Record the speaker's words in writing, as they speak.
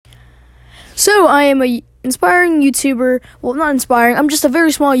So I am a inspiring YouTuber. Well, not inspiring. I'm just a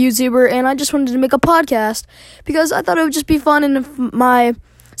very small YouTuber, and I just wanted to make a podcast because I thought it would just be fun, and if my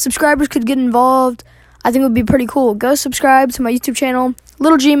subscribers could get involved, I think it would be pretty cool. Go subscribe to my YouTube channel,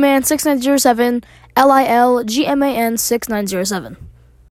 Little G Man 6907, LILGMAN 6907.